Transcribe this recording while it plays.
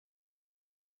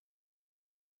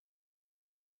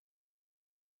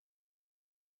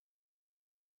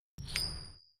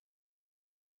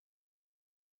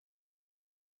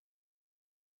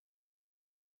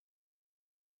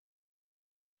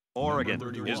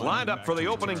Oregon is lined up for the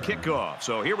opening kickoff.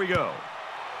 So here we go.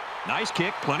 Nice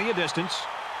kick, plenty of distance.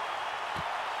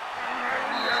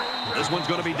 This one's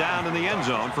going to be down in the end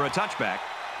zone for a touchback.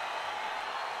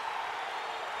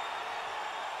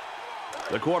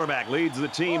 The quarterback leads the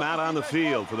team out on the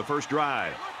field for the first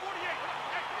drive.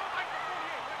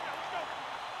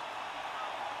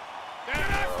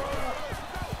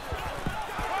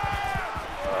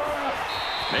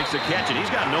 Makes the catch, and he's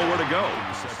got nowhere to go.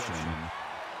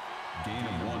 Gain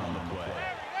of 1 on the play.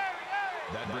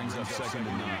 That brings up 2nd and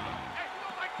 9.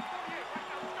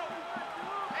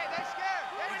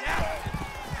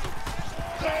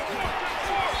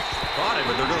 Caught him,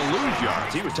 but they're going to lose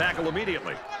yards. He was tackled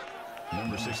immediately.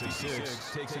 Number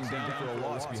 66 takes him down for a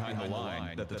loss behind the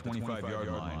line at the 25-yard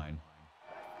line.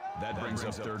 That brings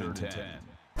up 3rd and 10.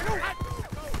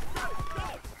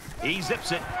 He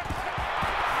zips it.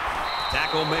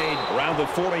 Tackle made around the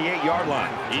 48-yard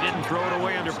line. He didn't throw it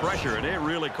away under pressure, and it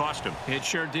really cost him. It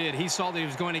sure did. He saw that he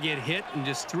was going to get hit and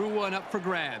just threw one up for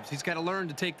grabs. He's got to learn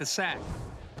to take the sack.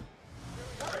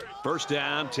 First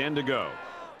down, 10 to go.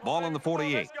 Ball on the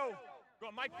 48. Let's go. Go,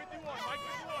 Mike 51. Mike 51.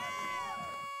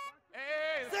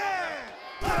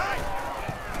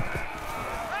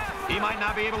 He might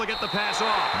not be able to get the pass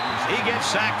off. He gets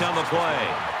sacked on the play.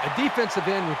 A defensive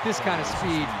end with this kind of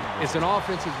speed is an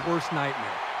offense's worst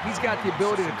nightmare. He's got the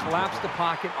ability to collapse the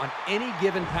pocket on any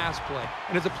given pass play.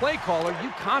 And as a play caller,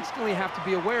 you constantly have to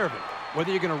be aware of it.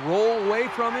 Whether you're going to roll away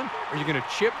from him or you're going to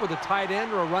chip with a tight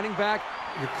end or a running back,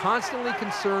 you're constantly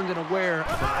concerned and aware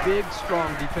of a big,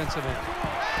 strong defensive end.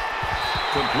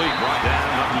 Complete, brought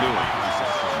down, nothing doing.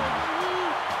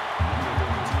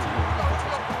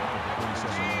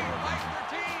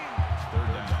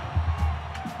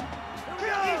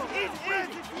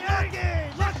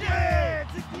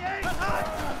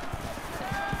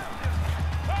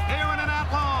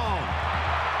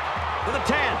 To the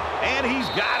 10, and he's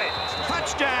got it.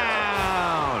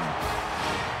 Touchdown!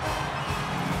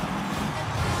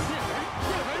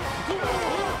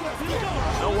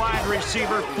 The wide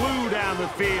receiver flew down the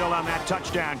field on that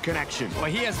touchdown connection. Well,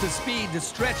 he has the speed to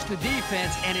stretch the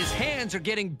defense, and his hands are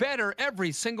getting better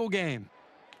every single game.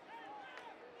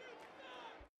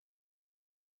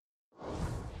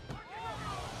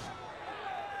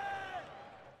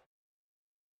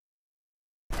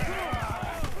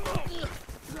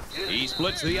 He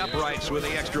splits the uprights with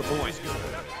the extra point.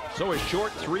 So a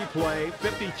short 3-play,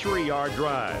 53-yard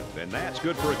drive, and that's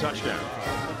good for a touchdown.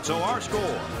 So our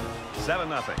score,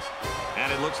 7-0.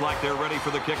 And it looks like they're ready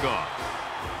for the kickoff.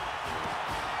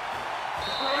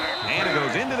 And it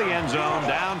goes into the end zone,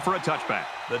 down for a touchback.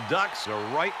 The Ducks are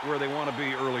right where they want to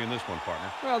be early in this one,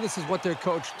 partner. Well, this is what their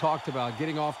coach talked about,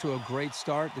 getting off to a great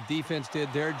start. The defense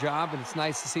did their job, and it's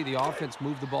nice to see the offense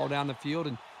move the ball down the field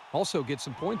and also get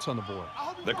some points on the board.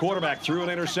 The quarterback threw an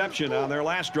interception on their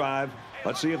last drive.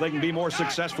 Let's see if they can be more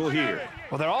successful here.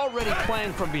 Well, they're already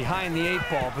playing from behind the 8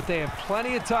 ball, but they have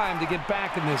plenty of time to get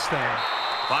back in this thing.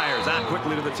 Fires out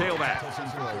quickly to the tailback.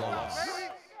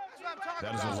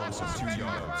 That is a loss of 2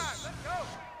 yards.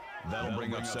 That'll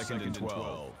bring up 2nd and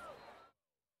 12.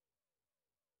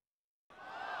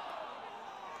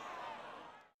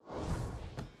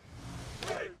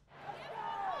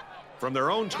 From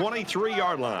their own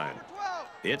 23-yard line,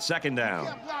 it's 2nd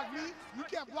down. You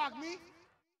can't block me.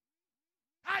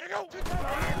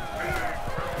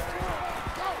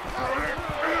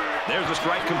 There's a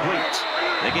strike complete.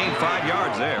 They gained 5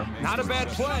 yards there. Not a bad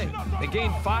play. They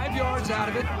gained 5 yards out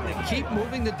of it and keep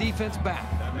moving the defense back.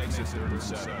 That makes it 3rd and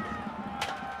 7. And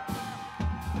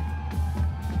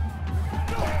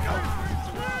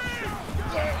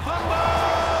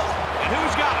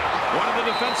who's got it? One of the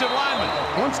defensive linemen.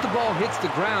 Once the ball hits the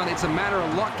ground, it's a matter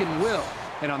of luck and will.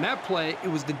 And on that play, it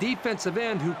was the defensive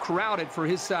end who corralled it for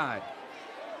his side.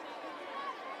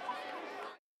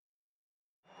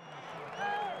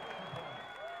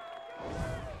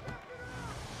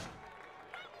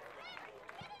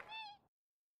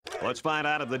 Let's find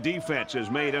out if the defense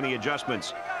has made any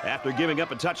adjustments after giving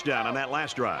up a touchdown on that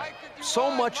last drive.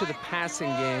 So much of the passing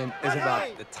game is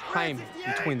about the timing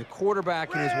between the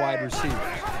quarterback and his wide receivers.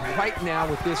 Right now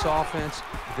with this offense,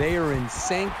 they are in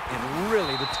sync, and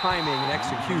really the timing and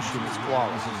execution is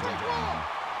flawless.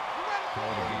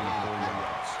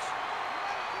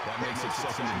 That makes it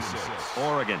 2nd and 6.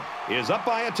 Oregon is up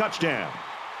by a touchdown.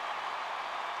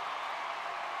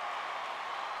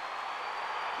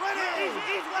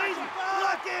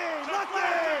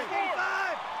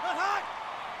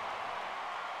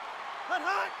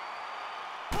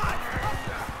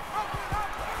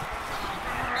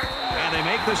 And they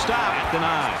make the stop at the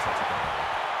 9.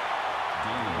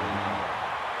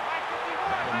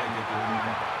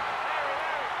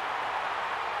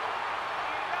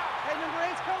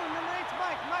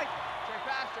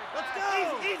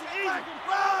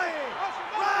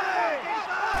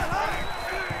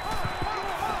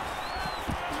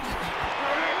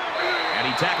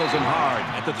 tackles him hard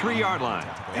at the 3-yard line.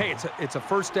 Hey, it's a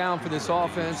first down for this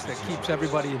offense that keeps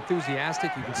everybody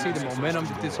enthusiastic. You can see the momentum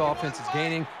that this offense is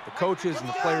gaining. The coaches and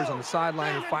the players on the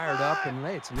sideline are fired up, and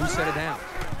hey, it's a new set of downs.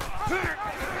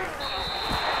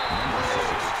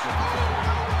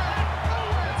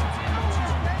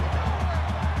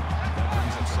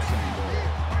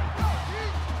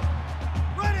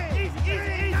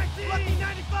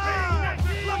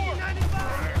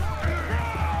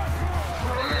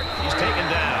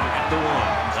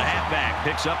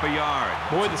 Picks up a yard.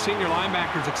 Boy, the senior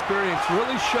linebacker's experience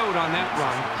really showed on that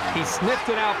run. He sniffed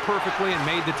it out perfectly and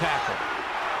made the tackle.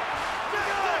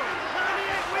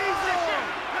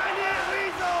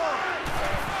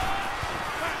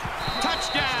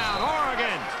 Touchdown,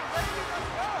 Oregon!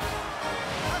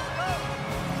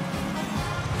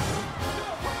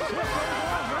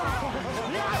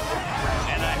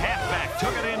 And the halfback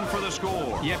took it in for the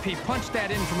score. Yep, he punched that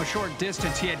in from a short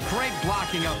distance. He had great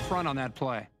blocking up front on that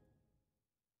play.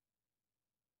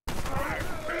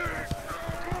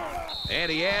 And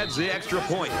he adds the extra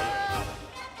point.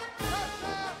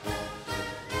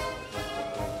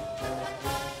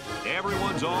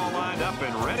 Everyone's all lined up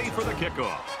and ready for the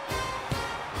kickoff.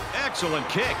 Excellent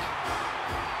kick.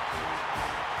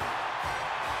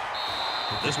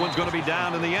 This one's going to be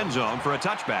down in the end zone for a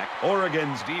touchback.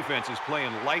 Oregon's defense is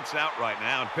playing lights out right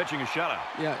now and pitching a shutout.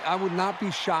 Yeah, I would not be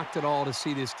shocked at all to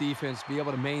see this defense be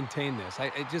able to maintain this.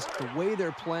 Just the way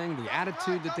they're playing, the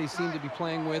attitude that they seem to be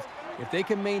playing with, if they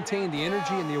can maintain the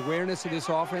energy and the awareness of this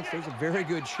offense, there's a very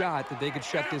good shot that they could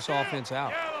shut this offense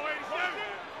out.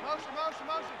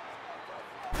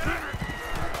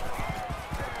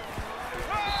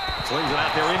 Slings it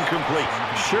out there incomplete.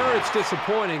 Sure, it's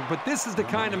disappointing, but this is the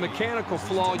kind of mechanical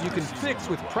flaw you can fix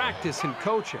with practice and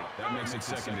coaching. That makes it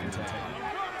 2nd and 10.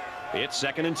 It's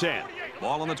 2nd and 10.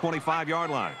 Ball on the 25-yard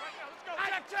line.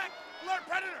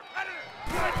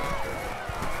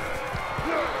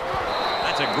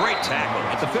 That's a great tackle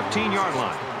at the 15-yard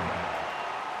line.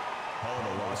 Call it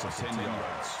a loss of 10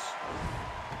 yards.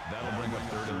 That'll bring up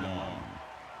 3rd and long.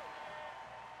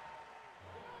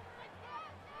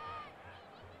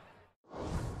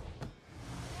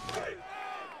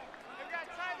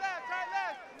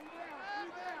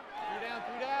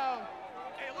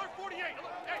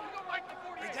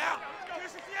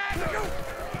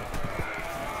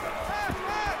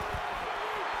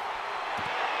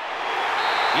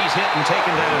 He's hit and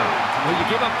taken down. Well, you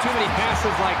give up too many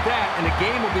passes like that, and the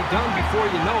game will be done before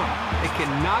you know it. They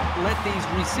cannot let these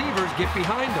receivers get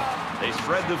behind them. They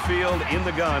spread the field in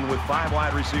the gun with 5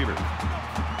 wide receivers.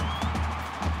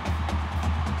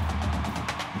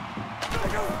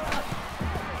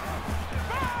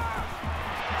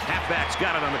 Halfback's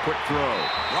got it on the quick throw.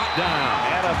 Brought down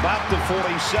at about the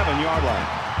 47-yard line.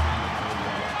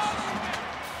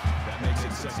 That makes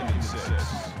it 2nd and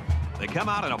 6. They come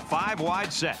out in a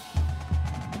 5-wide set.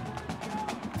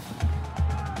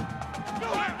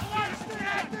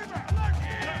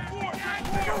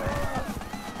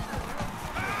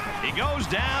 He goes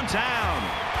downtown.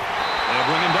 They'll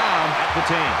bring him down at the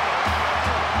 10.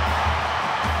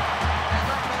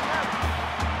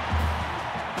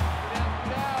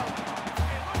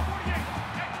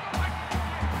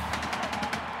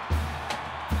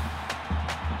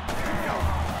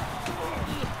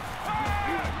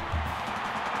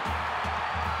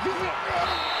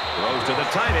 Throws to the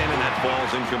tight end, and that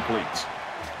ball's incomplete.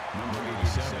 Number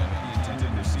 87, the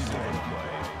intended receiver of the play.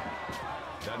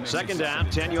 2nd down,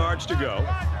 10 yards to go.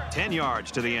 10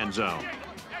 yards to the end zone.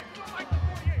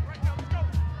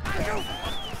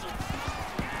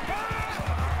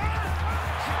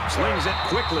 Slings it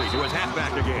quickly to his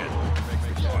halfback again.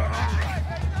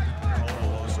 Call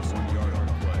a loss of 1 yard on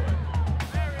the play.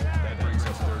 That brings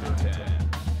us 3rd and 10.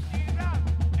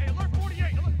 Hey, alert 48.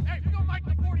 Hey, we're going to mic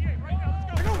the 48 right now.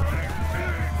 Let's go.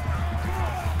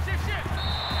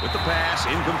 With the pass,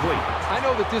 incomplete. I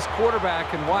know that this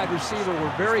quarterback and wide receiver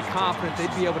were very confident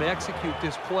they'd be able to execute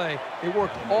this play. They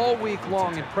worked all week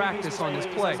long in practice on this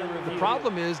play. The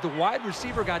problem is the wide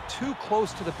receiver got too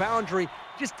close to the boundary,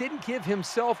 just didn't give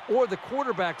himself or the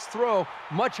quarterback's throw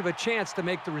much of a chance to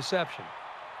make the reception.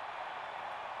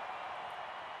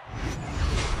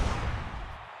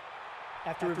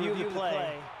 After review of the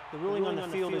play, the ruling on the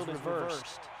field is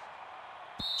reversed.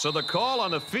 So the call on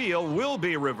the field will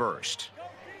be reversed.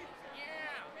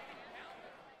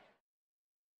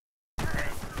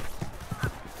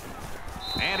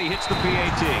 And he hits the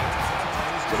PAT.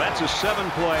 So that's a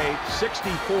 7-play,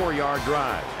 64-yard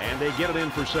drive. And they get it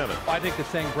in for 7. I think the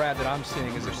thing, Brad, that I'm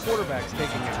seeing is the quarterback's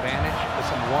taking advantage of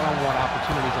some one-on-one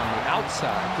opportunities on the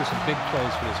outside for some big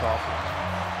plays for this offense.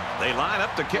 They line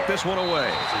up to kick this one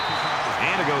away.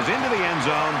 And it goes into the end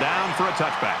zone, down for a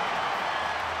touchback.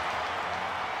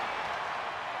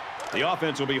 The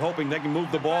offense will be hoping they can move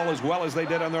the ball as well as they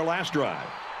did on their last drive.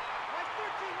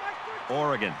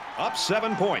 Oregon up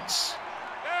 7 points.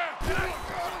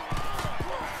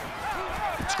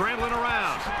 Scrambling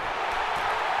around.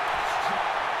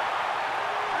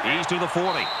 He's to the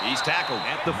 40. He's tackled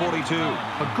at the 42.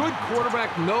 A good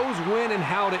quarterback knows when and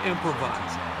how to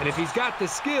improvise. And if he's got the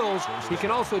skills, he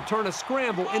can also turn a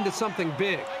scramble into something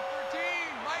big.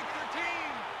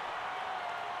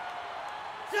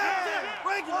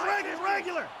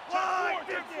 Regular. Caught,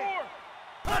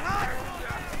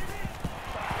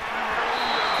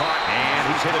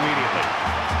 and he's hit immediately.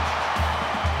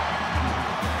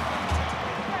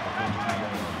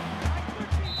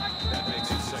 That makes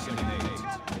it 2nd and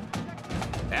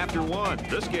 8. After one,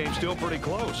 this game's still pretty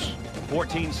close.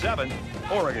 14-7,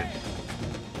 Oregon.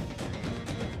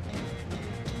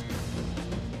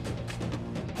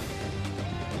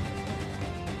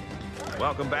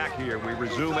 Welcome back here. We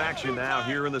resume action now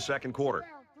here in the second quarter.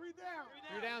 Three down.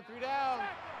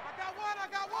 I got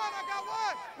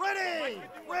one. Ready.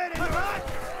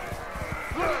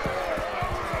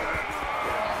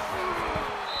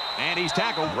 And he's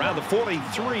tackled around the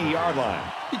 43-yard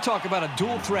line. You talk about a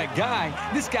dual threat guy.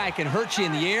 This guy can hurt you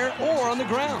in the air or on the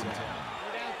ground. Three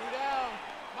down.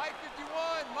 Mike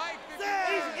 51.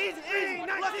 Easy.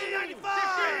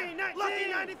 1995.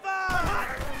 Lucky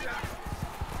 95.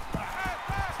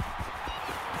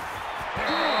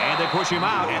 And they push him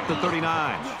out at the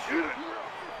 39.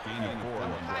 Gain of 4 on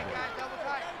the play.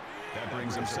 That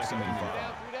brings him 2nd and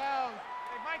 5. Three down.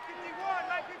 Hey, Mike 51.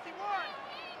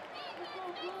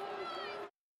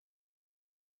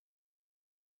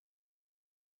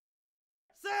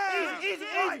 Easy.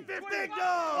 Big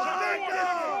dog.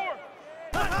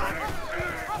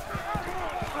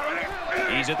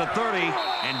 He's at the 30,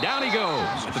 and down he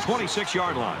goes at the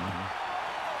 26-yard line.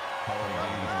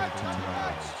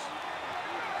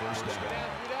 First down.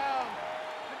 Three down.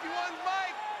 51,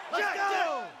 Mike. Let's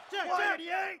go. Check.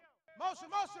 188. Motion.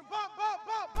 Bump.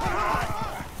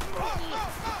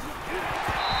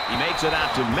 He makes it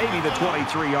out to maybe the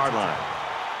 23-yard line.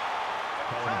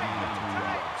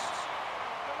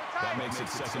 That makes it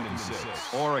 2nd and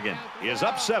 6. Oregon is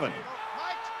up 7.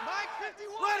 Mike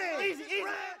 51. Ready. Easy.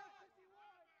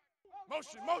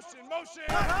 Motion.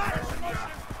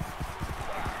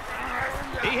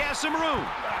 He has some room.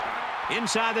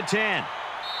 Inside the 10.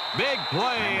 Big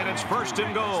play, and it's 1st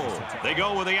and goal. They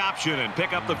go with the option and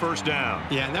pick up the first down.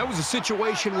 Yeah, and that was a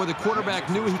situation where the quarterback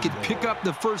knew he could pick up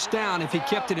the first down if he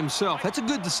kept it himself. That's a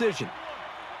good decision.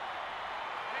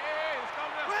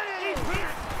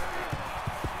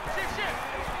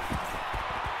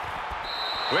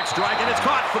 Quick strike, and it's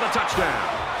caught for the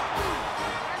touchdown.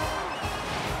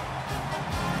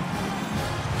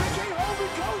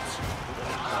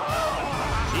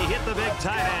 He hit the big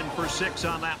tight end for 6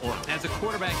 on that one. As a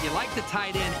quarterback, you like the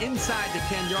tight end inside the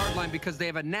 10-yard line because they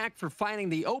have a knack for finding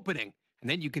the opening, and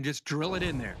then you can just drill it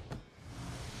in there.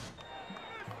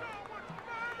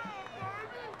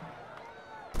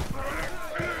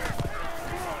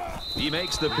 He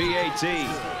makes the PAT.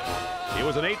 It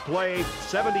was an 8-play,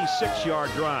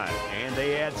 76-yard drive, and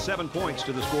they add 7 points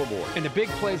to the scoreboard. And the big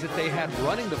plays that they had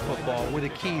running the football were the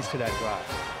keys to that drive.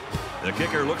 The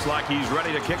kicker looks like he's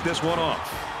ready to kick this one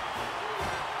off.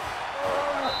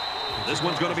 This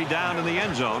one's going to be down in the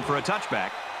end zone for a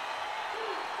touchback.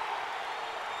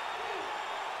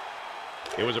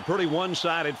 It was a pretty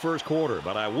one-sided first quarter,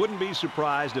 but I wouldn't be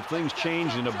surprised if things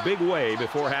changed in a big way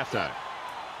before halftime.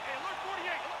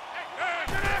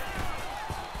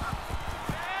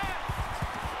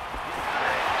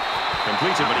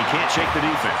 Completes it, but he can't shake the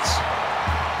defense.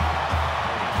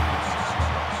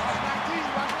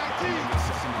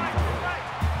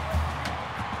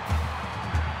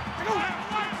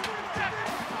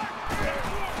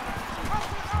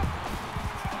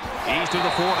 He's to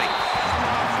the 40.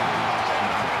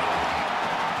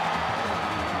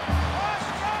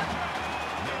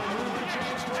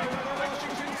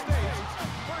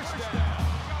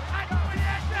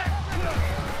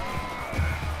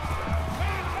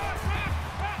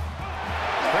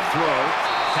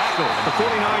 At the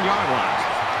 49-yard line.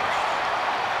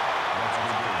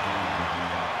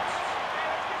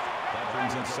 That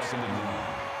brings us 2nd and 9.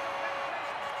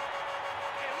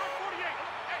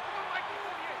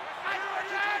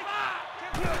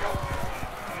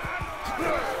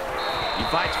 He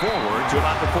fights forward to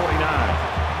about the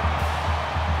 49.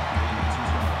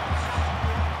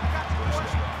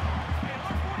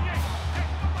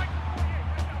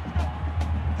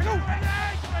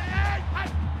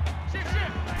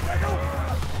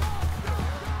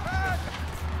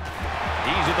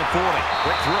 40.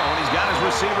 Quick throw, and he's got his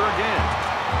receiver again.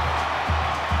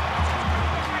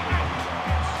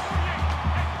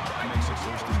 That makes it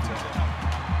 1st and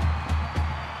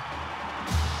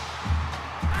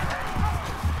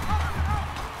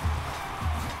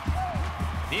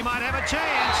 10. He might have a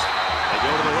chance. They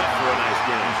go to the left for a nice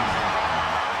gain.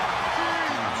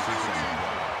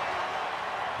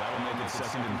 That'll make it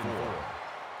 2nd and 4.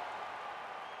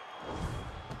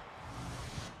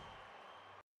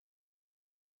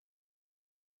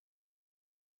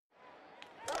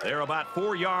 They're about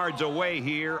 4 yards away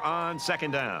here on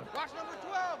 2nd down. Watch number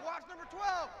 12. Watch number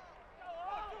 12.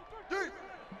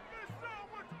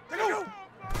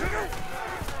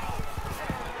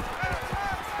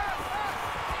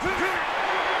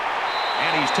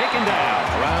 And he's taken down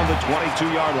around the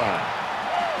 22-yard line.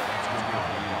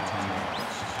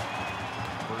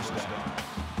 First down.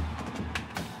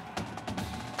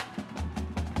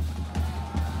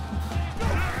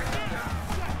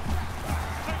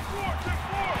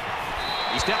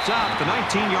 He steps out at the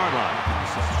 19-yard line.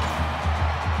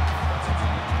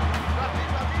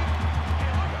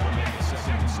 That'll make it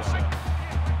 2nd and 7.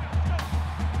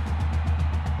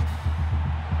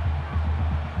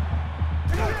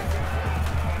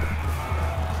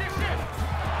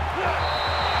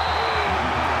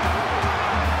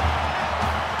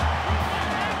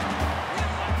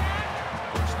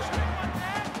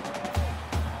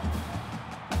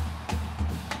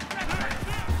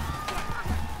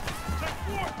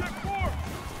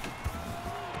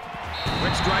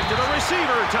 Quick strike to the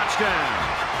receiver. Touchdown.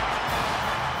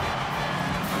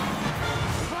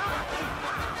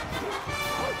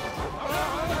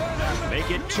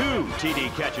 Make it 2 TD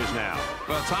catches now.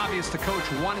 Well, it's obvious the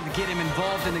coach wanted to get him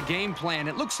involved in the game plan.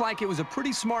 It looks like it was a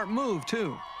pretty smart move,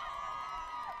 too.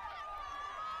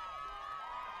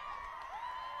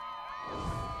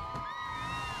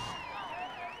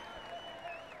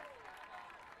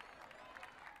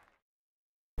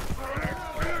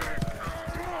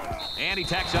 And he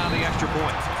tacks on the extra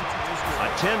point. A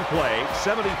 10-play,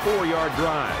 74-yard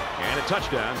drive. And a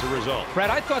touchdown as a result. Brad,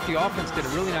 I thought the offense did a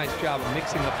really nice job of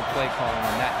mixing up the play calling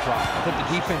on that drive. I thought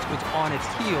the defense was on its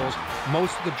heels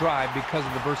most of the drive because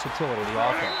of the versatility of the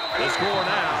offense. The score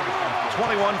now,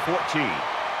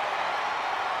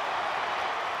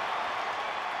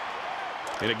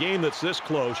 21-14. In a game that's this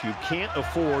close, you can't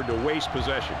afford to waste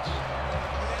possessions.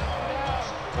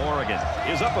 Oregon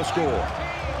is up a score.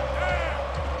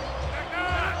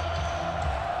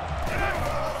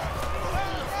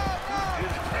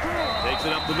 Takes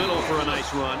it up the middle for a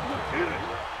nice run.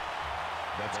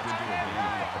 That's good for a gain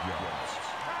of 5 yards.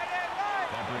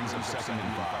 That brings him 2nd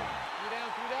and 5.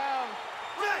 Three down.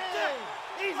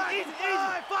 Easy.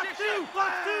 5-2.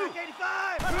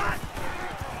 85.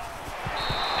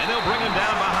 And they'll bring him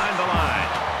down behind the line.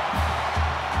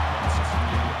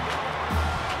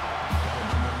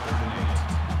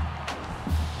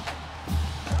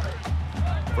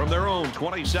 From their own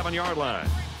 27-yard line.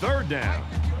 3rd down.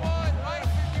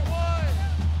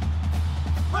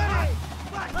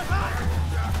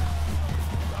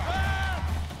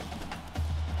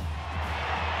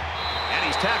 And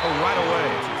he's tackled right away.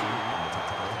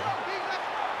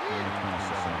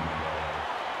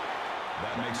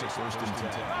 That makes it 1st and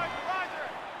 10.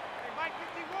 Mike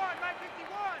 51.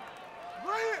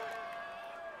 Bring it.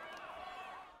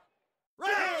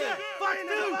 Right.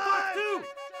 5-2.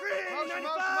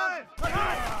 95.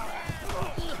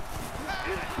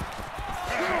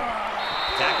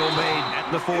 Tackle made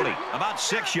at the 40. About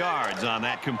 6 yards on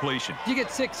that completion. You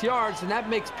get 6 yards, and that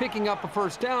makes picking up a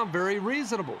 1st down very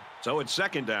reasonable. So it's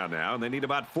 2nd down now, and they need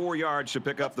about 4 yards to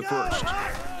pick up the 1st.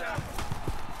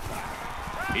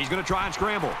 He's going to try and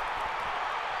scramble.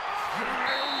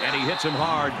 And he hits him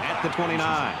hard at the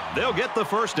 29. They'll get the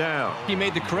 1st down. He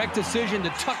made the correct decision to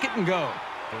tuck it and go.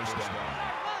 1st down.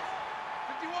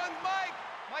 51, Mike.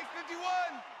 Mike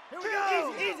 51. Here we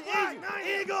go. Easy.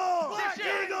 Eagle.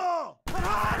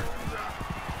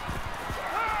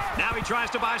 Now he tries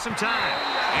to buy some time.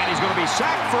 And he's going to be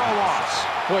sacked for a loss.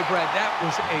 Boy, Brad, that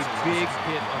was a big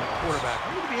hit on the quarterback.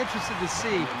 I'm going to be interested to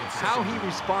see how he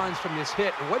responds from this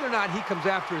hit and whether or not he comes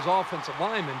after his offensive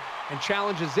lineman and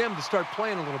challenges them to start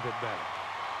playing a little bit better.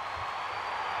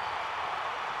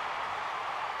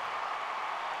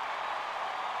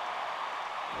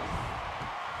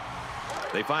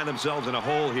 They find themselves in a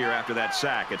hole here after that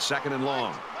sack. It's 2nd and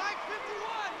long. Mike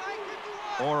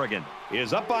 51. Oregon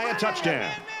is up by a touchdown.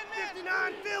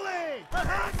 59 Philly.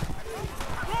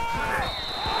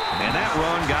 And that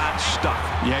run got stuck.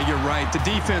 Yeah, you're right. The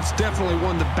defense definitely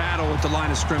won the battle at the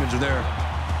line of scrimmage there.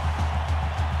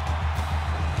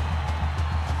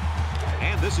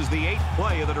 And this is the 8th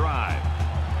play of the drive.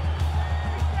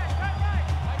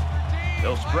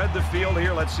 They'll spread the field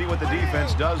here. Let's see what the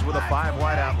defense does with a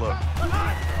 5-wide outlook.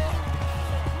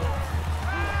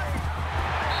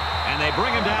 And they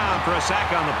bring him down for a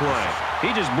sack on the play.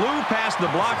 He just blew past the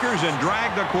blockers and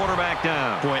dragged the quarterback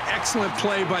down. Boy, excellent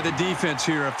play by the defense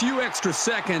here. A few extra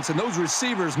seconds, and those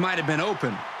receivers might have been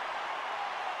open.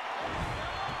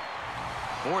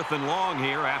 4th and long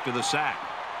here after the sack.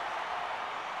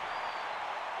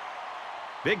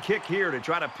 Big kick here to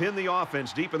try to pin the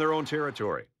offense deep in their own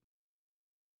territory.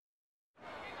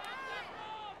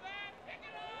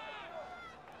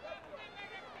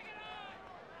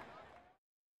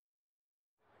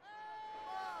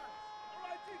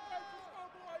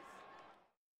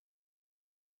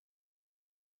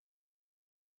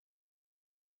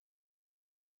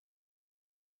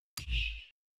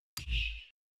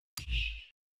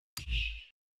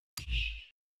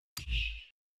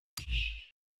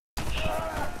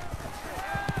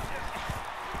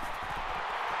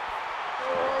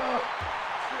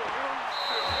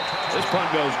 This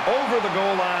punt goes over the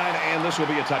goal line, and this will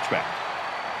be a touchback.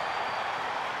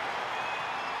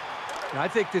 And I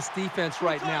think this defense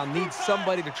right now needs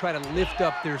somebody to try to lift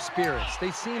up their spirits.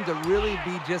 They seem to really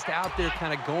be just out there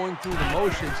kind of going through the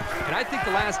motions. And I think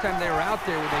the last time they were out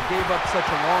there where they gave up such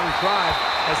a long drive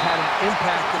has had an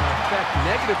impact and an effect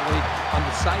negatively on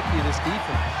the psyche of this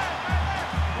defense.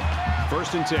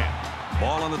 1st and 10.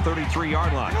 Ball on the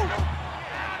 33-yard line.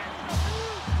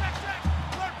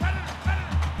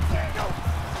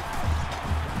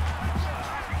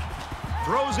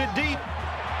 Throws it deep.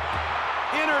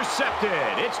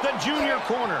 Intercepted. It's the junior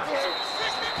corner.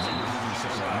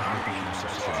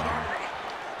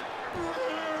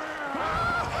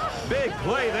 Big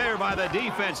play there by the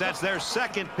defense. That's their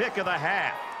 2nd pick of the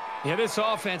half. Yeah, this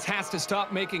offense has to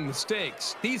stop making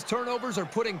mistakes. These turnovers are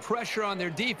putting pressure on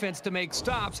their defense to make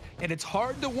stops, and it's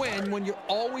hard to win when you're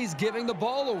always giving the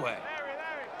ball away.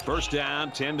 1st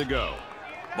down, 10 to go.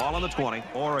 Ball on the 20.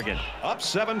 Oregon up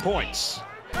 7 points.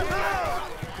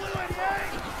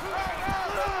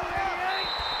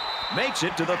 Makes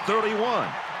it to the 31.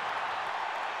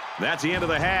 That's the end of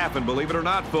the half, and believe it or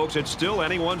not, folks, it's still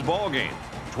anyone's ball game.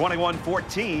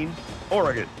 21-14,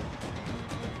 Oregon.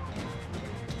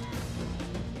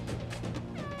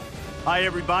 Hi,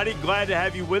 everybody. Glad to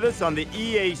have you with us on the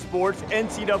EA Sports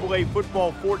NCAA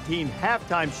Football 14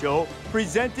 halftime show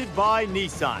presented by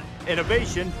Nissan.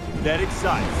 Innovation that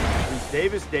excites. Bruce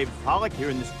Davis, David Pollack here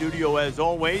in the studio as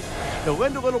always to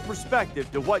lend a little perspective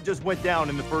to what just went down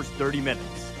in the first 30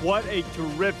 minutes. What a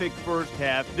terrific first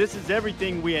half. This is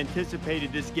everything we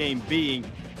anticipated this game being.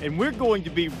 And we're going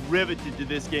to be riveted to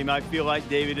this game, I feel like,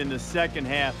 David, in the second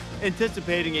half,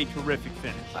 anticipating a terrific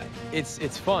finish.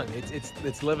 It's fun.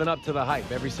 It's living up to the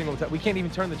hype every single time. We can't even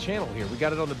turn the channel here. We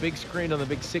got it on the big screen, on the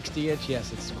big 60-inch.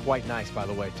 Yes, it's quite nice, by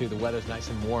the way, too. The weather's nice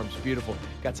and warm. It's beautiful.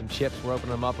 Got some chips. We're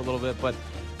opening them up a little bit. But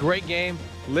great game,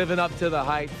 living up to the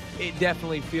hype. It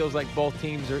definitely feels like both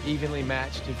teams are evenly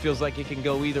matched. It feels like it can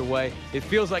go either way. It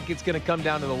feels like it's going to come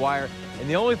down to the wire. And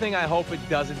the only thing I hope it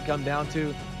doesn't come down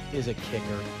to is a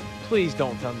kicker. Please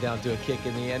don't come down to a kick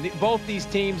in the end. Both these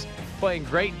teams playing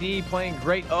great D, playing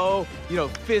great O,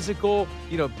 physical,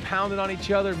 pounding on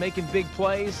each other, making big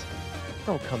plays.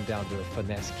 Don't come down to a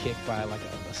finesse kick by like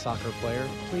a soccer player,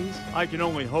 please. I can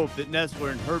only hope that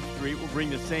Nessler and Herbstreit will bring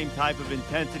the same type of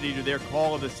intensity to their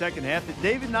call of the second half that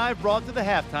David and I have brought to the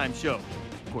halftime show.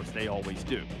 Of course, they always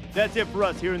do. That's it for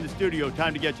us here in the studio.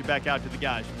 Time to get you back out to the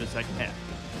guys for the second half.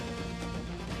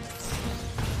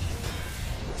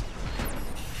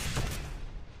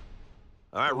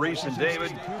 All right, Reese and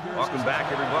David, welcome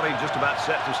back, everybody. Just about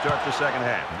set to start the second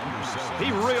half. He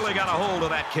really got a hold of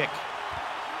that kick.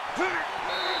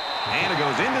 And it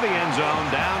goes into the end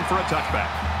zone, down for a touchback.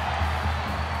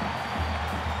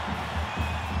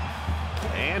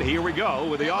 And here we go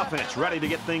with the offense ready to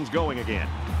get things going again.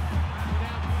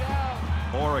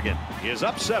 Oregon is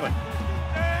up 7.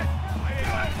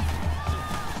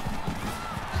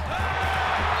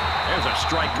 There's a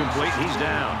strike complete. He's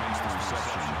down.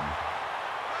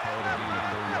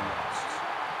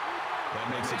 That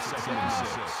makes it 2nd and 6.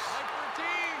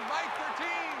 Mike 13.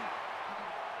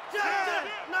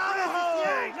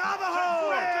 Navajo!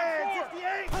 Navajo!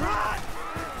 58!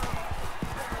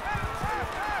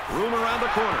 Room around the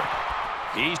corner.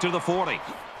 He's to the 40.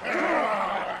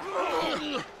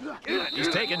 He's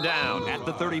taken down at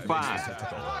the 35.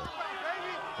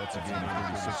 That's a gain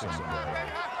of 36 on the play.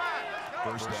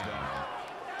 1st down.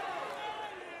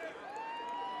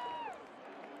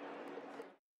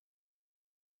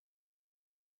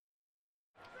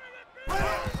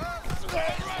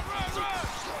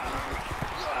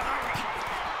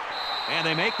 And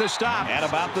they make the stop at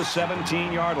about the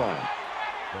 17-yard line.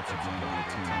 That's a gain of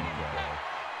 18 on the play.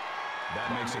 That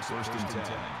makes it first and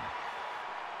 10.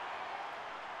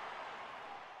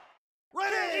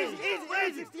 Ready!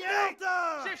 Easy! 68!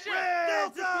 Delta!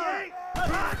 Delta!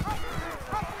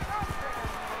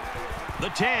 The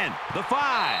 10, the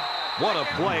 5. What a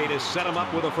play to set him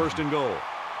up with a first and goal.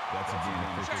 That's a gain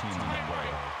of 15 on the play.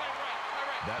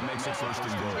 That makes it first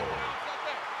and goal.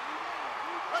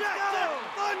 Let's go!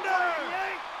 Thunder!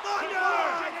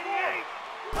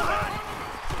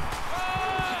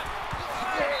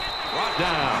 Brought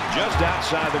down just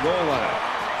outside the goal line.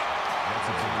 That's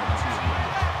a gain of 2.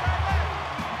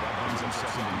 That brings him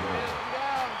second and goal.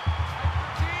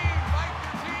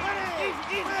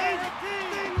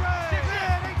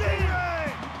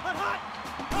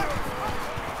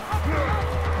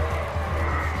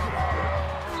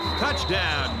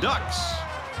 Touchdown, Ducks.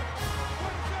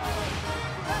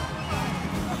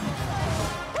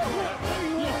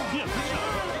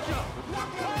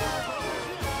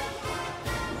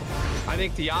 I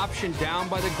think the option down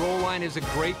by the goal line is a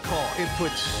great call. It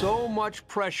puts so much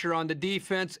pressure on the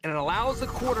defense, and it allows the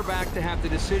quarterback to have the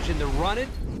decision to run it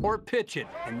or pitch it.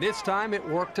 And this time, it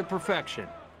worked to perfection.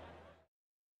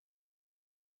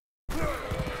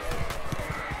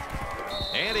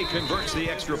 And he converts the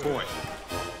extra point.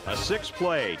 A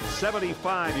 6-play,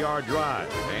 75-yard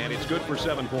drive, and it's good for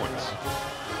 7 points.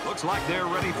 Looks like they're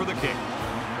ready for the kick.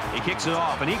 He kicks it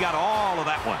off, and he got all of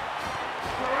that one.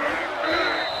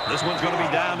 This one's going to be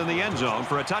down in the end zone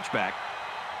for a touchback.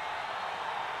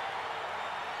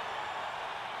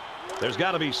 There's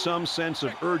got to be some sense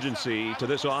of urgency to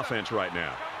this offense right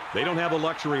now. They don't have the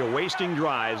luxury of wasting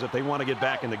drives if they want to get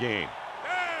back in the game.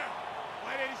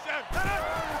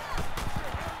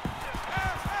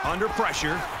 Under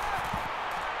pressure.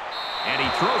 And he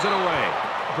throws it away.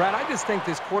 Brad, I just think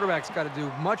this quarterback's got to do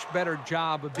a much better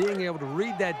job of being able to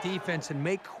read that defense and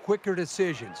make quicker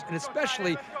decisions. And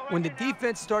especially when the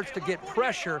defense starts to get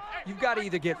pressure, you've got to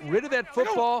either get rid of that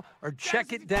football or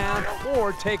check it down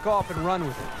or take off and run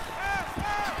with it.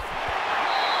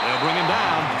 They'll bring him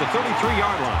down at the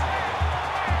 33-yard line.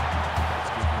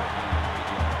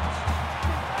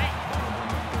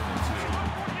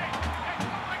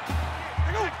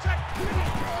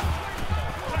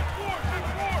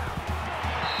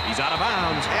 He's out of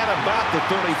bounds at about the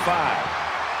 35.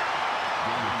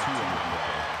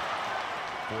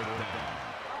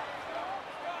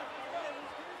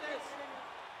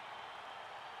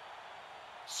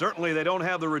 Certainly they don't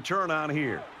have the return on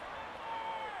here.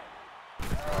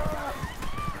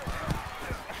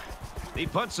 He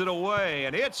punts it away,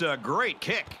 and it's a great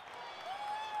kick.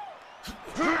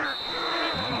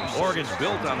 Oregon's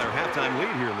built on their halftime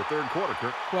lead here in the third quarter,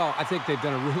 Kirk. Well, I think they've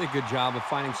done a really good job of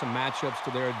finding some matchups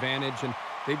to their advantage, and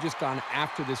they've just gone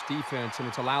after this defense, and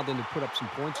it's allowed them to put up some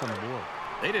points on the board.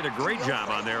 They did a great job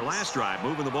on their last drive,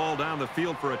 moving the ball down the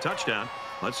field for a touchdown.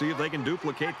 Let's see if they can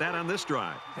duplicate that on this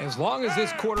drive. As long as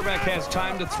this quarterback has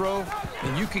time to throw,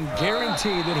 then you can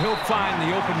guarantee that he'll find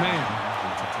the open man.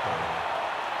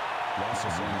 Loss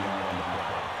of 1 yard on the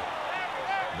play.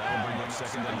 That'll bring up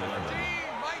second and 11.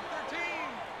 Mike 13,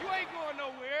 you ain't going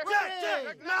nowhere.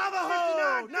 Check!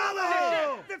 Navajo!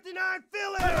 Navajo! 59,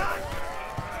 fill it!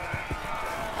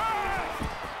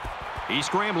 He's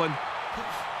scrambling.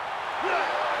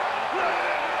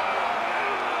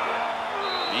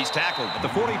 He's tackled at the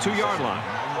 42-yard line.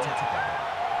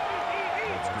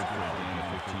 That's good for a gain of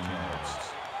 15 yards.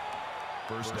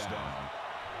 First down.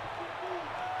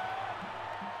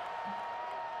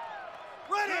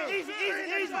 Ready!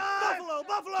 Easy!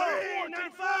 Buffalo!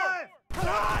 95!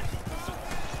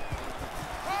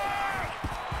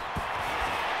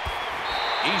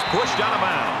 He's pushed out of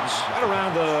bounds right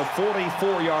around the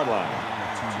 44-yard line.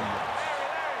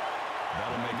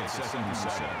 That'll make it second and 7.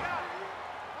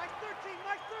 Mike 13.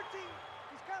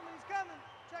 He's coming.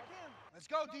 Check him. Let's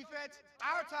go, defense.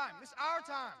 Our time. This is our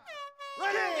time.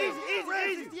 Ready! Easy!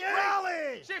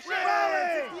 Rally! Shift.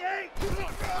 Rally! 68!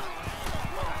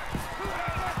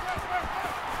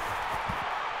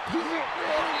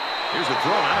 Here's the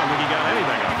throw. I don't think he got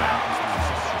anything on that.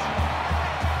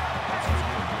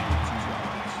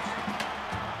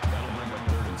 That'll bring up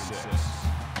 3rd and 6.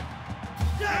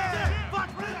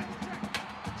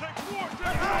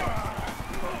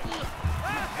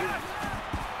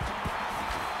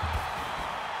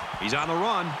 He's on the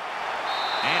run.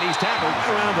 And he's tackled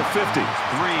around the 50. 3,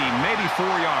 maybe 4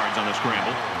 yards on the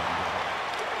scramble.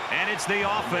 And it's the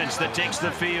offense that takes the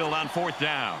field on 4th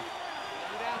down.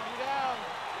 Be down.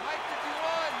 Mike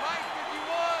 51.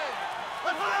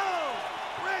 Let's go!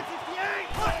 Red 68!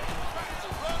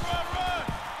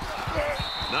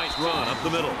 Nice run up the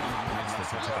middle.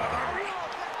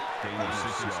 Gain of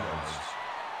 6 yards.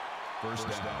 First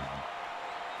down.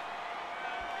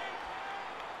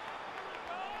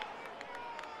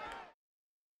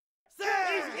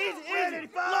 Easy. 85.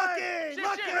 Lock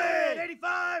in.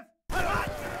 85.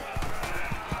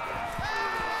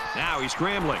 Now he's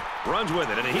scrambling, runs with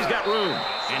it, and he's got room.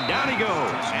 And down he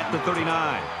goes at the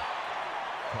 39.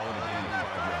 Call it a gain of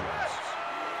 5 yards.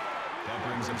 That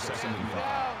brings him second and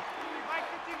 5. Mike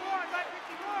 51, Mike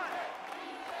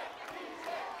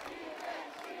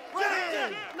 51.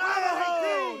 Ready. Navajo.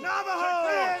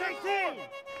 18.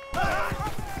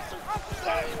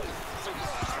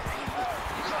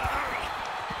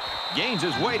 Gains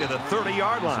his way to the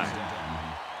 30-yard line.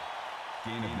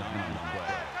 Gain of 9 on the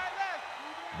play.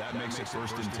 That makes it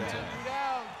first and 10.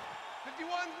 Down.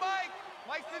 51's Mike.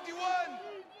 Mike 51.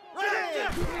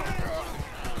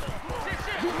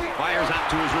 Fires out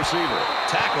to his receiver.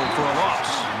 Tackled for a loss.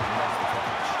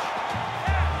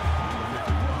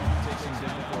 Takes him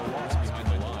down for a loss behind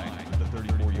the line, the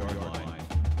 34-yard line.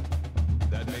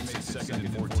 That makes it second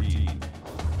and 14.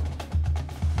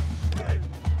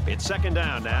 It's second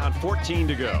down now and 14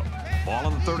 to go. Ball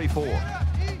on the 34.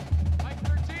 Mike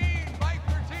 13. Mike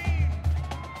 13.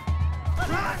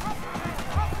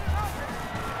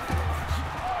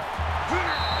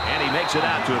 And he makes it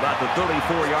out to about the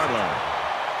 34-yard line.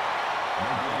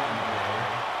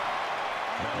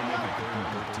 That'll make it third and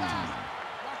 13.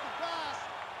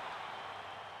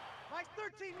 Mike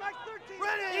 13. Mike 13.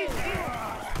 Ready.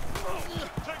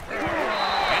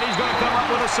 And he's going to come up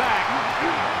with a sack.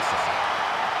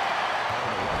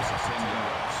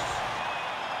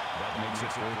 That makes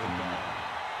it fourth and 9.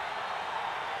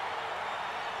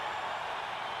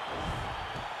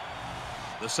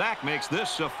 The sack makes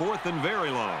this a fourth and very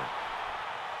long.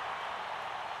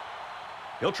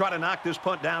 He'll try to knock this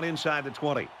punt down inside the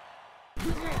 20.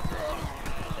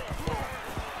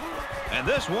 And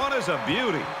this one is a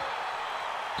beauty.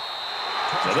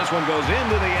 So this one goes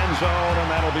into the end zone,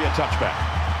 and that'll be a touchback.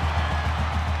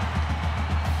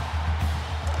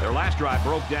 Their last drive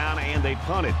broke down, and they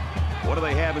punted. What do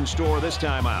they have in store this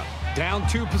time out? Down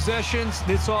 2 possessions.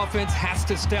 This offense has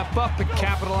to step up and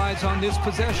capitalize on this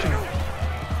possession.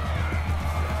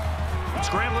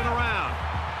 Scrambling around.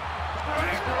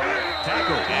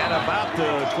 Tackle at about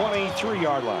the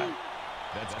 23-yard line.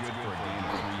 That's good for a gain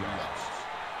of 3 yards.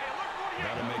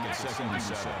 That'll make it second and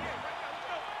 7.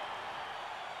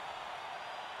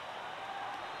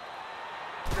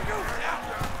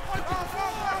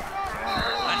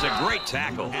 That's a great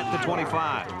tackle at the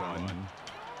 25.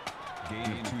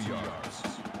 Gain of 2 yards.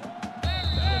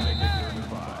 That'll make it third and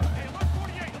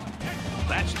 5.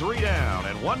 That's 3 down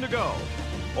and 1 to go.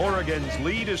 Oregon's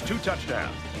lead is 2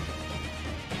 touchdowns.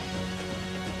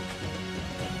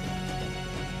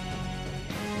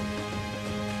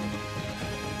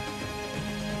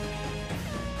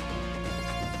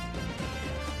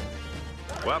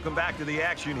 Welcome back to the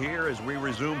action here as we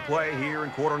resume play here in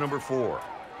quarter number 4.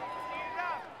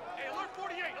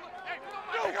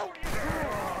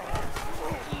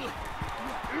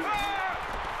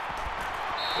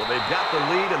 Well, they've got the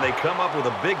lead, and they come up with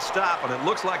a big stop, and it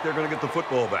looks like they're going to get the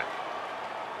football back.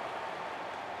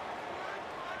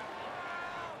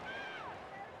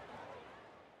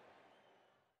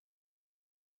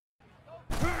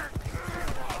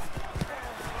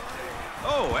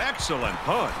 Oh, excellent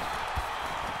punt.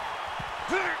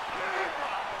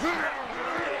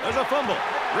 There's a fumble.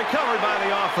 Recovered by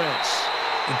the offense.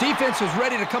 The defense was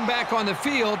ready to come back on the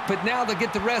field, but now they'll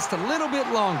get the rest a little bit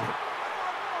longer.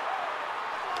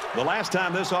 The last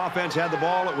time this offense had the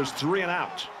ball, it was 3 and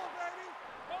out.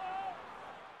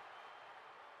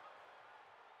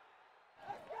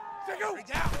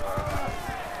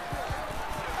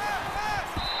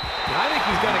 I think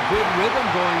he's got a good rhythm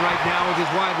going right now with his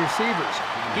wide receivers.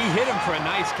 He hit him for a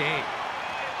nice gain.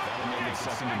 That'll make it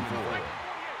second and 4.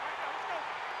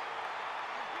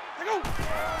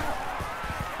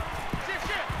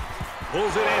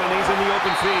 Pulls it in, and he's in the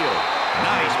open field.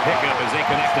 Nice pickup as they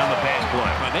connect on the pass play.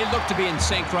 Well, they look to be in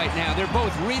sync right now. They're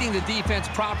both reading the defense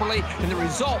properly, and the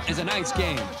result is a nice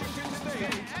game. And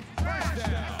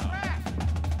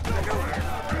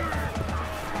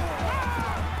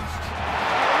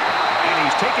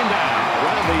he's taken down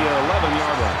around the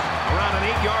 11-yard line. Around an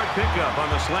 8-yard pickup on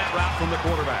the slant route from the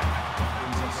quarterback.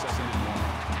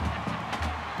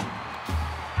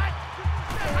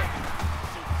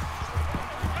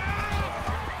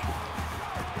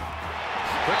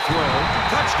 Quick throw.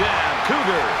 Touchdown,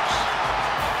 Cougars.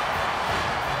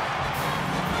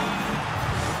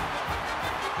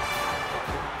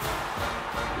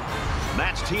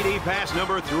 That's TD pass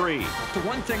number 3. The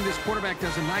one thing this quarterback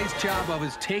does a nice job of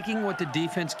is taking what the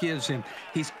defense gives him.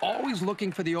 He's always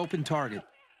looking for the open target.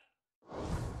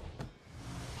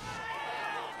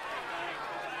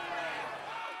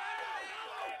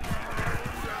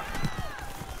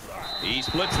 He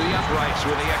splits the uprights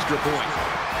with the extra point.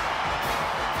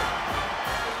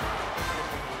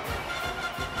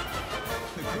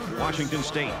 Washington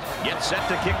State gets set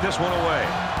to kick this one away.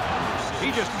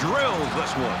 He just drills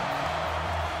this one.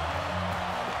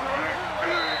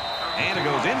 And it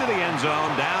goes into the end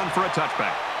zone, down for a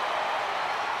touchback.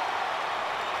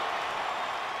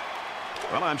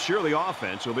 Well, I'm sure the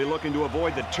offense will be looking to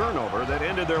avoid the turnover that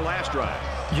ended their last drive.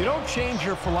 You don't change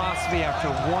your philosophy after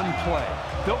one play.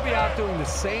 They'll be out doing the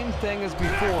same thing as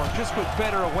before, just with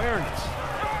better awareness.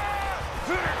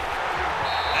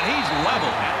 And he's level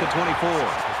at the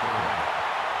 24.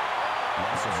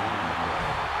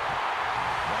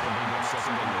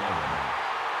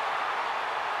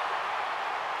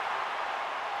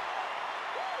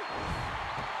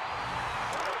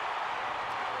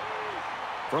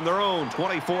 From their own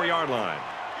 24-yard line,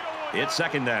 it's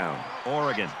second down.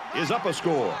 Oregon is up a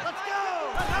score.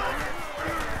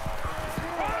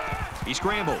 He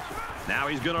scrambles. Now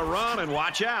he's going to run and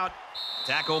watch out.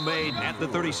 Tackle made at the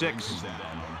 36.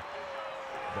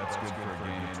 That's good for a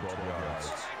gain of 12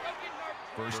 yards.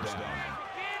 First down.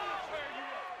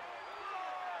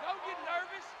 Don't get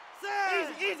nervous.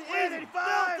 Easy,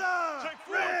 85. Check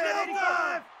 4,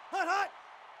 85. Hut.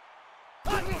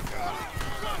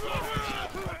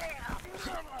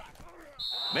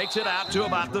 Makes it out to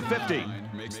about the 50.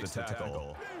 Makes the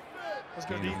tackle.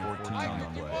 Gain of 14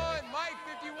 on the way.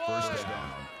 First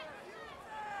down.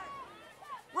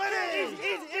 Ready.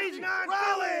 Easy.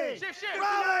 Rally. Shift.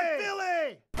 Rally.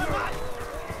 Philly.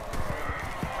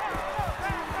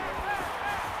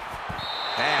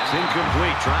 Pass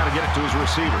incomplete, trying to get it to his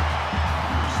receiver.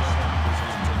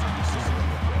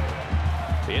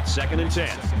 It's second and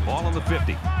 10. Ball on the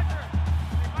 50.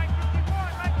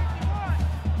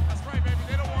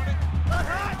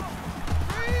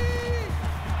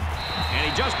 And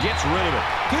he just gets rid of it.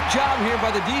 Good job here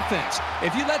by the defense.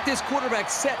 If you let this quarterback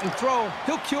set and throw,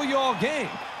 he'll kill you all game.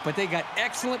 But they got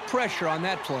excellent pressure on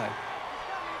that play.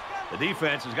 The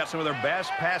defense has got some of their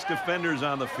best pass defenders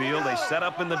on the field. They set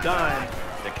up in the dime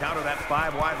to counter that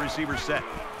 5 wide receiver set.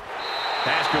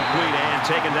 Pass complete and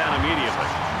taken down immediately.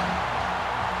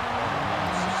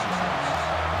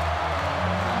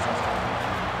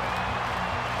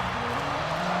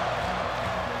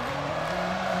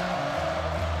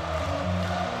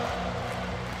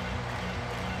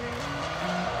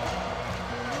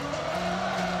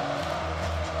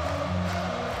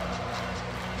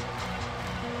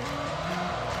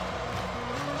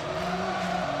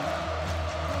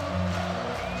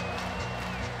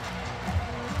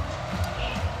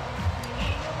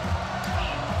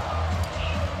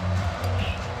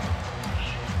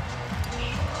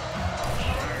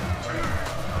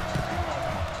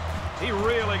 He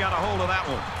really got a hold of that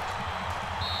one.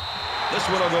 This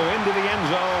one will go into the end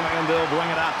zone, and they'll bring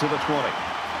it out to the 20.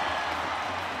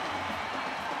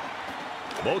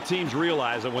 Both teams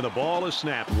realize that when the ball is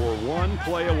snapped, we're one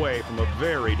play away from a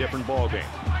very different ball game.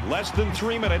 Less than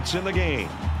 3 minutes in the game.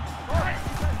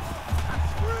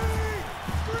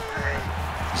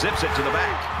 Zips it to the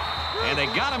back. And they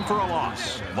got him for a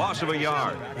loss. Loss of a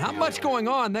yard. Not much going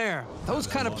on there. Those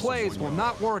kind of plays will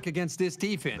not work against this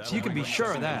defense. You can be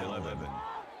sure of that.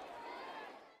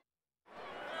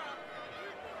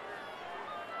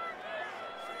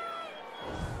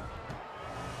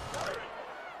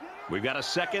 We've got a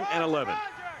second and 11.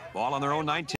 Ball on their own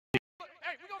 19. Hey,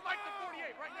 we're going to like the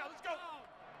 48 right now. Let's go.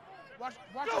 Watch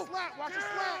the slant. Watch the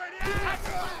slant.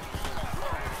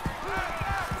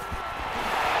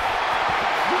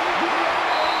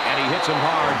 And he hits him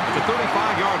hard at the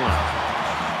 35-yard line.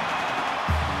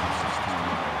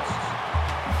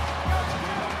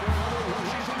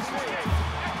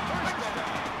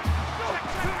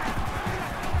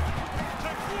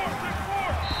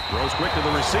 Throws quick to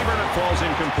the receiver, and it falls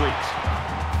incomplete.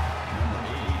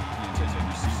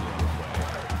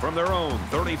 From their own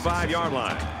 35-yard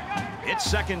line, it's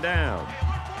second down.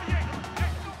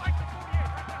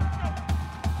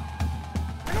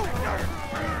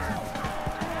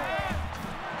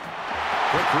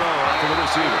 Quick throw out to the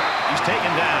receiver. He's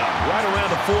taken down right around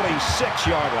the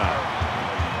 46-yard line.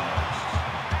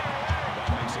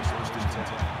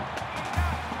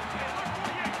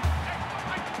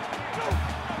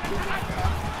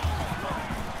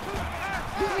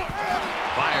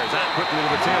 Fires out quickly to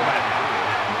the tailback.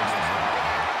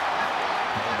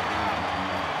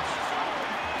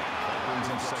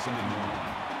 Second and 1.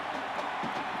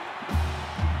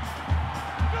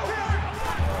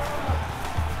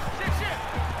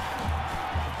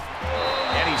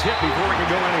 Hit before he could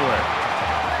go anywhere.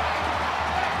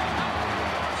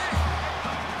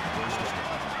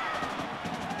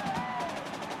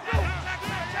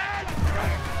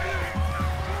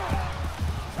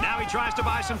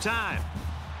 buy some time.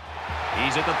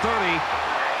 He's at the 30.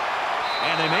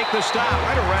 And they make the stop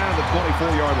right around the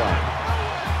 24-yard line.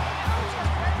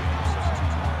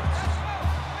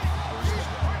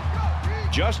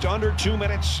 Just under 2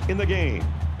 minutes in the game.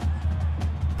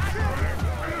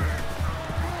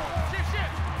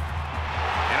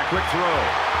 And a quick throw.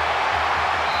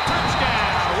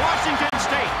 Touchdown, Washington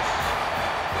State.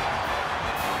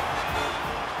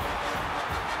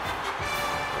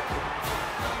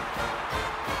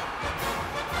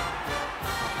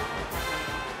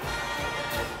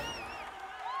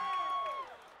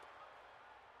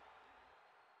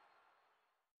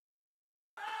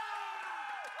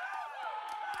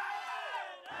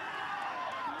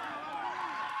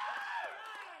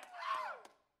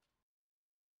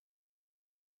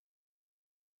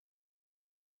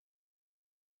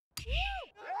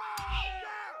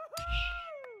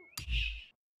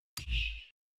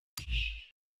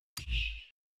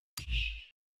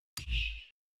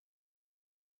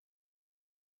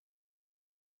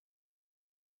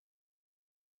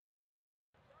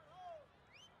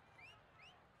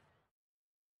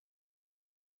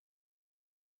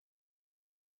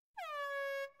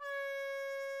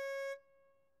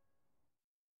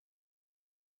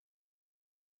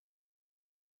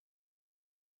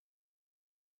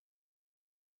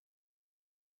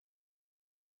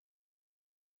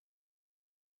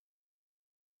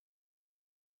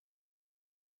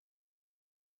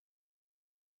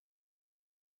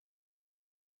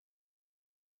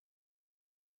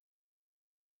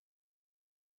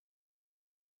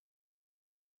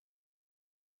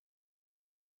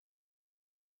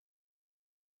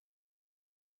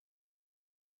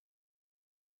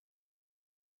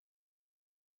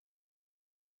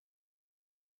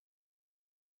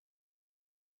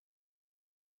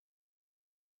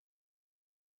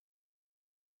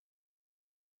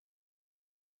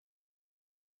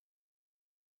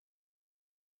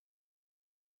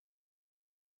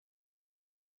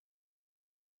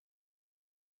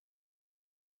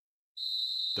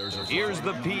 Here's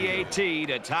the PAT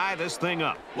to tie this thing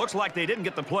up. Looks like they didn't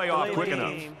get the play off quick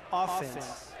enough.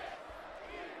 Offense.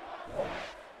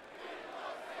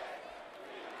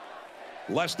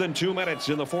 Less than 2 minutes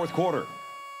in the fourth quarter.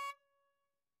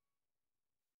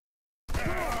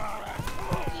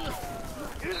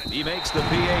 He makes the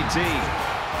PAT.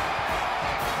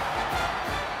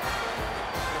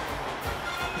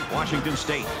 Washington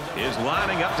State is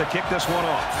lining up to kick this one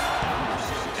off.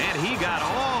 And he got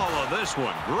all of this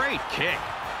one. Great kick.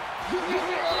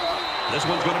 This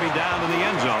one's going to be down in the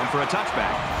end zone for a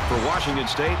touchback. For Washington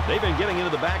State, they've been getting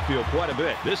into the backfield quite a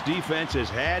bit. This defense has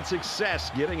had success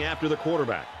getting after the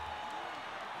quarterback.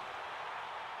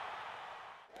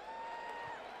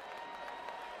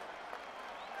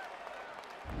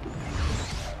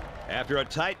 After a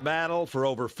tight battle for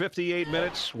over 58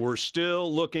 minutes, we're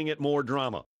still looking at more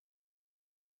drama.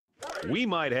 We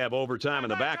might have overtime in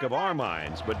the back of our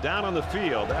minds, but down on the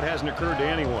field, that hasn't occurred to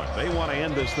anyone. They want to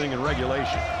end this thing in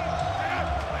regulation.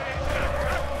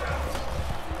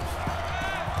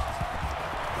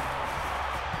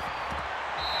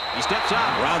 He steps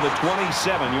out around the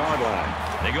 27-yard line.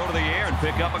 They go to the air and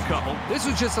pick up a couple. This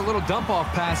was just a little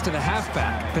dump-off pass to the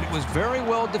halfback, but it was very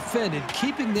well defended,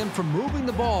 keeping them from moving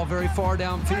the ball very far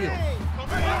downfield.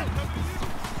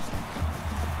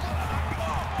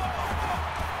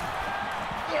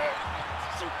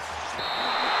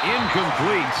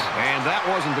 Incomplete, and that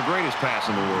wasn't the greatest pass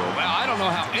in the world. Well, I don't know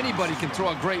how anybody can throw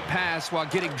a great pass while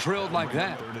getting drilled like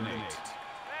that.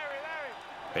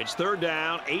 It's third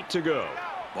down, 8 to go.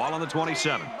 Ball on the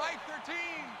 27. Mike 13.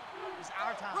 It's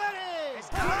our time. Ready.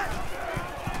 It's our time.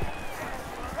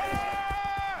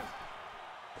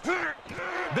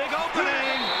 Big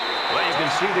opening. Well, you can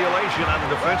see the elation on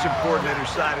the defensive coordinator's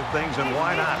side of things, and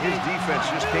why not? His defense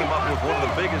just came up with one of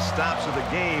the biggest stops of the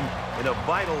game in a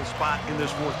vital spot in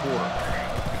this fourth quarter.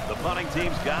 The punting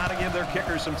team's got to give their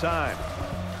kickers some time.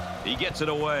 He gets it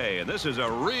away, and this is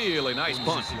a really nice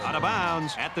punt. Out of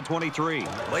bounds at the 23.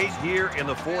 Late here in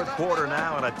the fourth quarter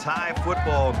now in a tie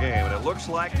football game, and it looks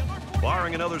like,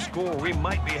 barring another score, we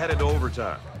might be headed to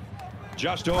overtime.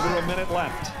 Just over a minute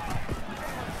left.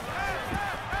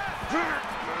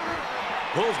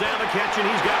 Pulls down the catch, and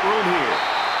he's got room here.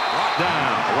 Brought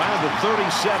down around the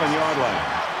 37-yard line.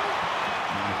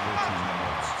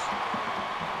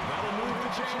 That'll move the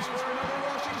chains for another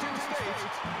Washington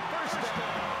State. First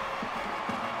down.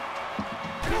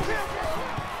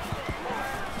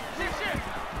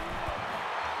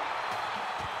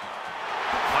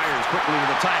 Fires quickly to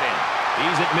the tight end.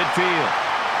 He's at midfield.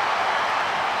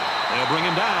 They'll bring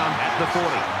him down at the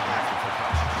 40.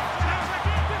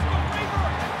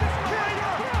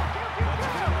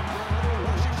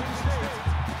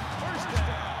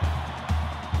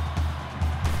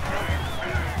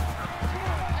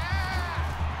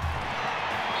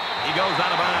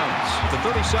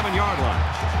 37-yard line.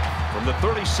 From the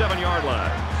 37-yard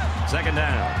line, second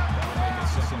down.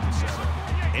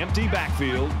 Empty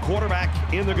backfield, quarterback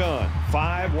in the gun,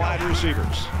 5 wide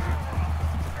receivers.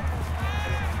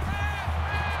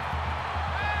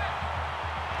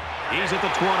 He's at the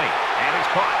 20, and he's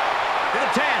caught. To the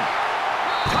 10.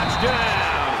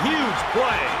 Touchdown! Huge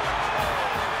play.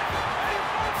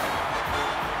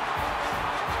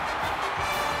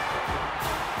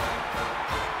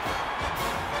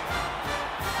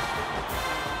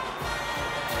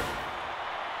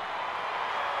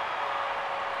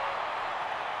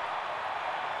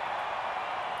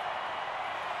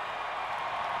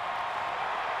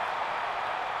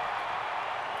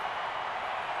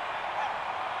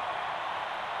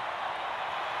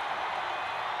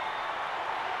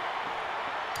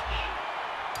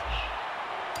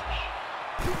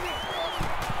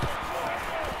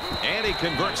 And he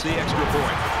converts the extra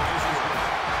point.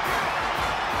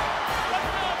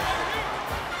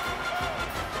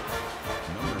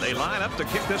 They line up to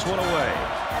kick this one away.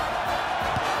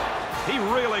 He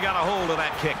really got a hold of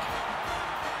that kick.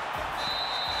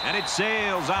 And it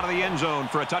sails out of the end zone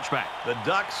for a touchback. The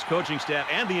Ducks coaching staff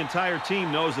and the entire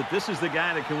team knows that this is the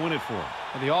guy that can win it for them.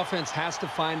 And the offense has to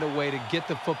find a way to get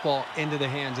the football into the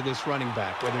hands of this running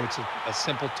back, whether it's a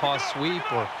simple toss sweep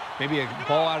or maybe a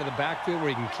ball out of the backfield where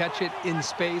he can catch it in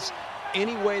space.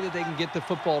 Any way that they can get the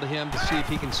football to him to see if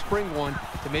he can spring one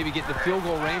to maybe get the field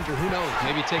goal range, or who knows,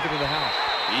 maybe take it to the house.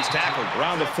 He's tackled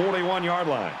around the 41-yard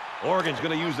line. Oregon's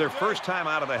going to use their first time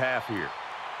out of the half here.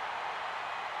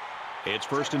 It's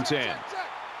 1st and 10.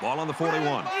 Ball on the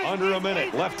 41. Under a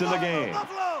minute left in the game.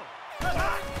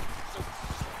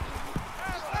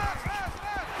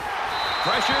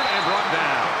 Pressured and brought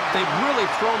down. They've really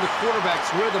thrown the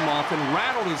quarterback's rhythm off and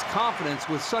rattled his confidence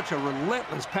with such a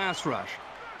relentless pass rush.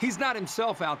 He's not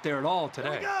himself out there at all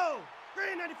today. Here we go.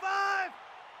 Green 95.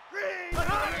 Green.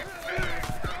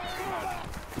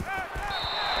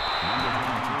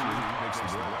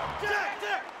 Jack.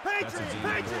 Patriot.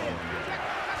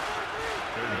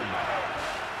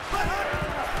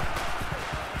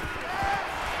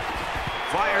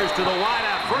 Fires to the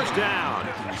wideout. First down.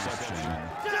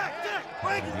 Jack.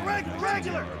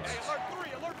 Regular.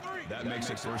 That makes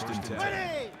it 1st and 10.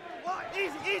 Ready.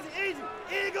 Easy.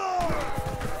 Eagle.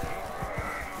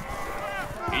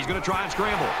 He's going to try and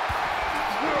scramble.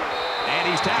 And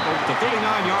he's tackled at the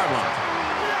 39-yard line.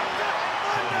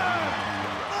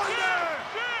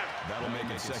 That'll make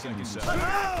it 2nd and 7.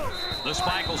 The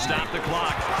spike will stop the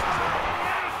clock.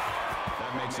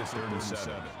 That makes it 3rd and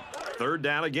 7. 3rd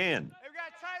down again. Hey, we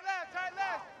got tight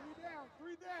left.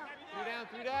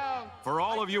 3 down. For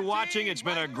all of you watching, it's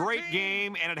been a great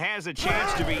game, and it has a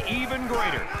chance to be even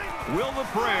greater. Will the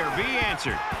prayer be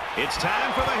answered? It's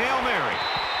time for the Hail Mary.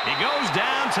 He goes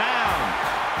downtown.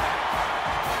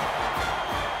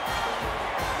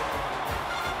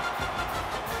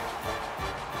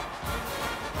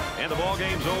 And the ball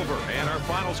game's over. And our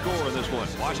final score in this one,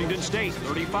 Washington State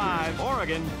 35,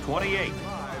 Oregon 28.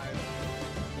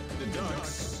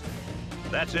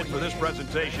 That's it for this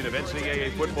presentation of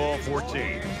NCAA Football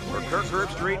 14. For Kirk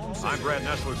Herbstreit, I'm Brad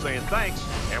Nessler saying thanks,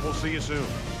 and we'll see you soon.